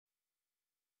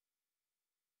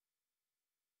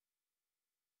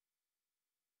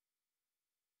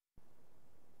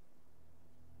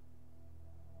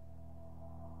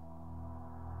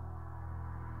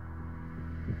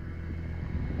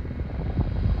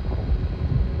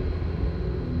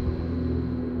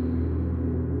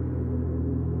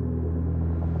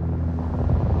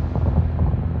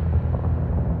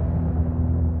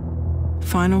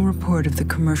Final report of the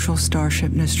commercial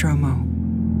starship Nostromo.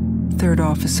 Third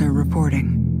officer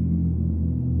reporting.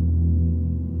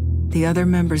 The other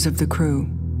members of the crew: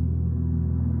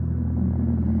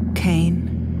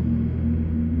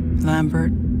 Kane,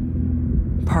 Lambert,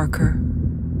 Parker,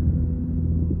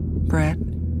 Brett,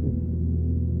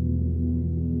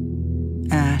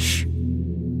 Ash,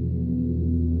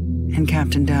 and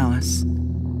Captain Dallas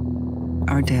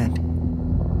are dead.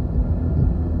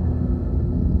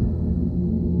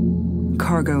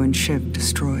 Cargo and ship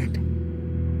destroyed.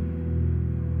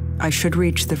 I should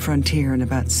reach the frontier in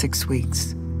about 6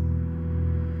 weeks.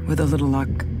 With a little luck,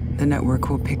 the network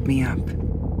will pick me up.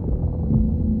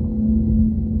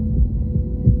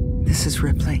 This is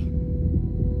Ripley.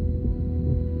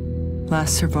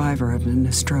 Last survivor of the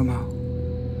Nostromo.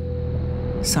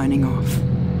 Signing off.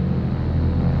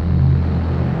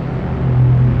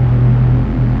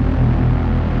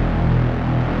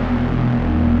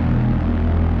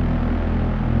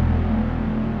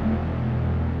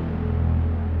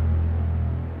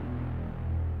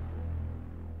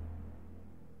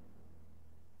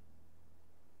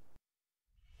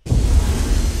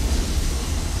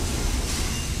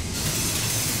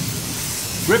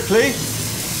 Ripley?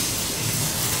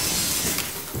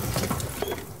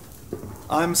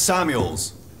 I'm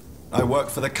Samuels. I work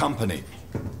for the company.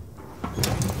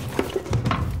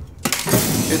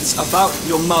 It's about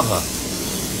your mother.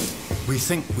 We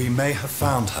think we may have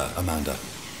found her, Amanda.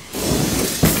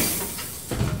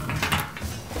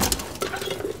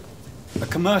 A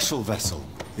commercial vessel,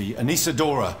 the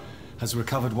Anisadora, has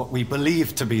recovered what we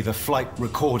believe to be the flight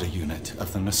recorder unit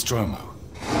of the Nostromo.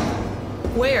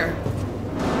 Where?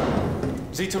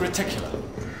 Zeta Reticula.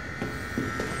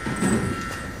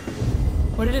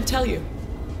 What did it tell you?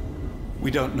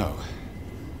 We don't know.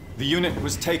 The unit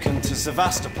was taken to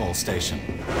Sevastopol station.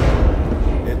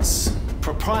 It's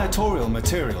proprietorial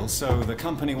material, so the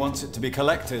company wants it to be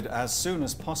collected as soon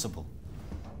as possible.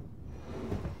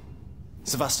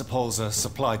 Sevastopol's a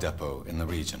supply depot in the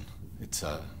region. It's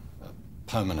a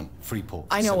permanent free port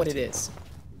facility. I know what it is.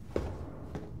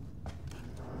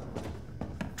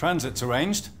 Transit's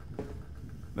arranged.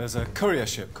 There's a courier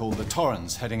ship called the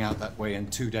Torrens heading out that way in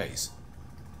 2 days.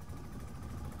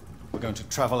 We're going to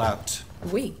travel out.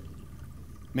 We?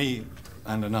 Me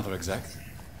and another exec.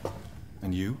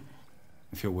 And you,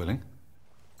 if you're willing.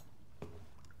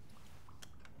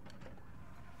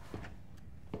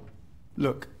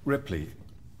 Look, Ripley,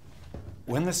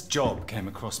 when this job came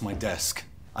across my desk,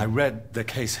 I read the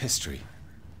case history.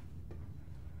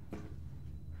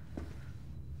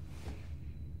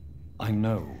 I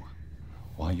know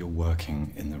why you're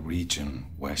working in the region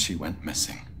where she went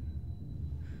missing.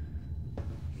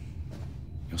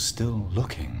 You're still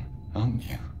looking, aren't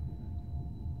you?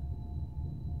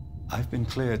 I've been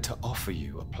cleared to offer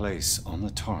you a place on the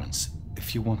Torrens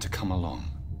if you want to come along.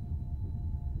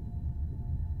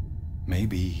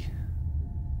 Maybe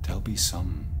there'll be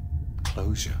some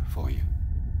closure for you.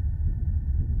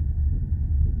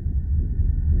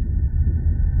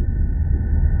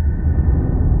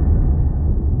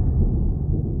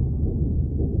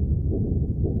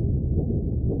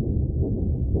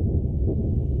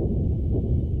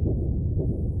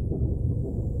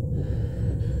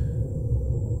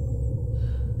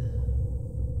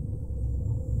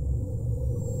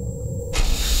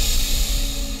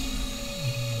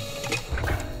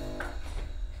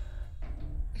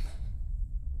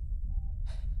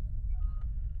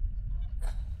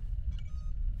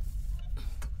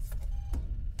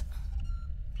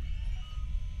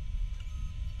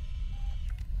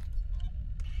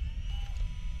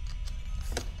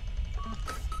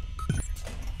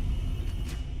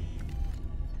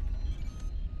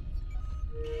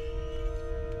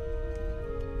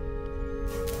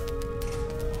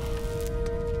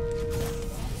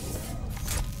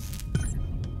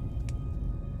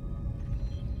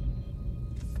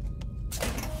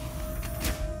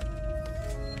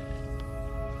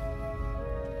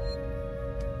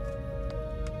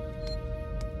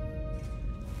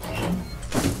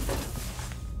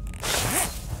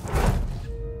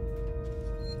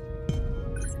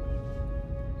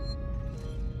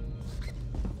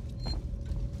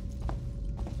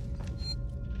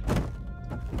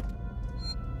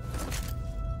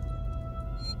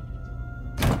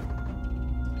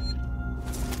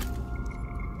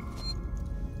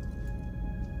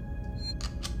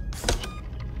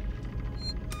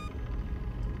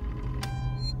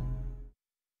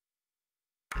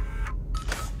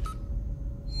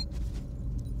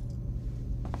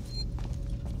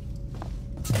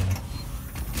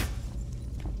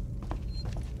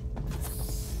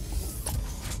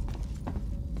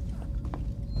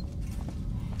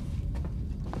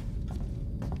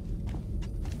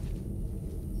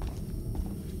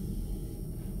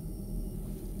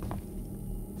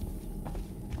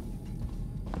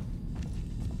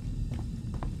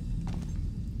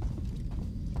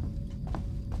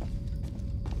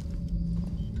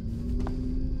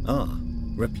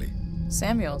 Ripley.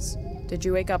 Samuels, did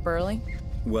you wake up early?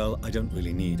 Well, I don't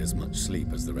really need as much sleep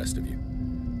as the rest of you.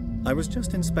 I was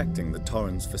just inspecting the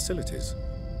Torrens facilities.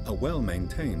 A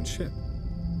well-maintained ship.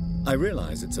 I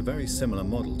realize it's a very similar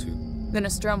model to... The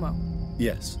Nostromo.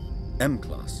 Yes,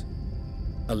 M-Class.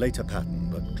 A later pattern,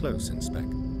 but close in spec.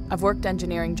 I've worked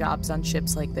engineering jobs on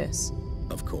ships like this.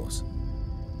 Of course.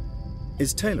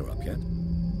 Is Taylor up yet?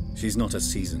 She's not a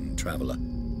seasoned traveler.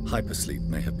 Hypersleep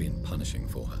may have been punishing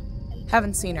for her.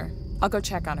 Haven't seen her. I'll go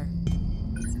check on her.